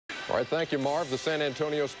All right, thank you, Marv. The San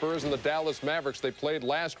Antonio Spurs and the Dallas Mavericks, they played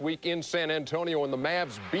last week in San Antonio, and the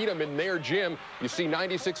Mavs beat them in their gym. You see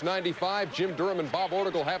 96-95, Jim Durham and Bob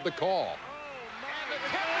Ortegel have the call. The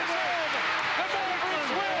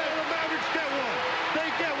Mavericks get one. They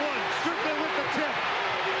get one. Strickland with the tip.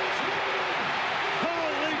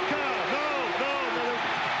 Holy cow. No.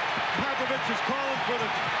 Popovich is calling for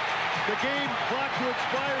the game clock to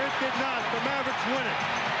expire. It did not. The Mavericks win it.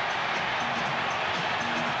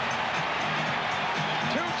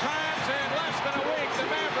 2 times in less than a week, the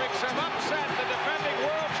Mavericks have upset the defending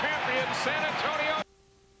world champion San Antonio.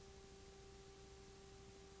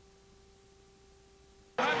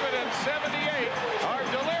 178 are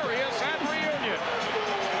delirious at reunion.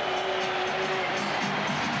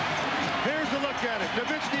 Here's a look at it.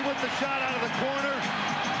 Nowitzki with the shot out of the corner.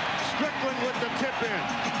 Strickland with the tip in.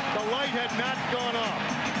 The light had not gone off.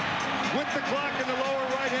 With the clock in the lower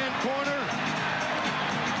right-hand corner.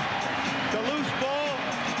 The loose ball.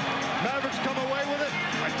 Mavericks come away with it.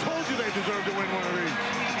 I told you they deserve to win one of these.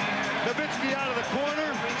 Nowitzki out of the corner.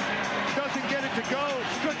 Doesn't get it to go.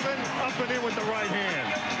 Strickland up and in with the right hand.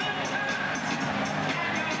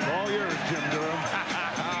 All yours, Jim Durham.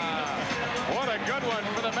 What a good one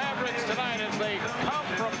for the Mavericks tonight as they come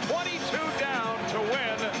from 22 down to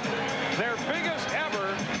win their biggest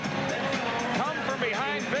ever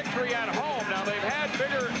come-from-behind victory at home. Now, they've had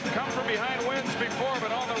bigger come-from-behind wins before,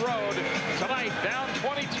 but on the road tonight, down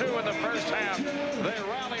 22 in the first half. They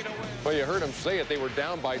rallied to win. Well, you heard him say it. They were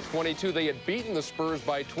down by 22. They had beaten the Spurs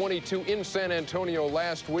by 22 in San Antonio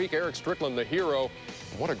last week. Erick Strickland, the hero.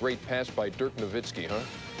 What a great pass by Dirk Nowitzki, huh?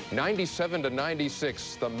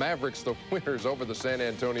 97-96, the Mavericks, the winners over the San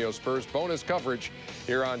Antonio Spurs. Bonus coverage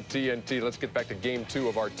here on TNT. Let's get back to Game 2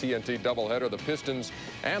 of our TNT doubleheader. The Pistons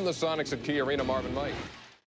and the Sonics at Key Arena. Marvin Mike.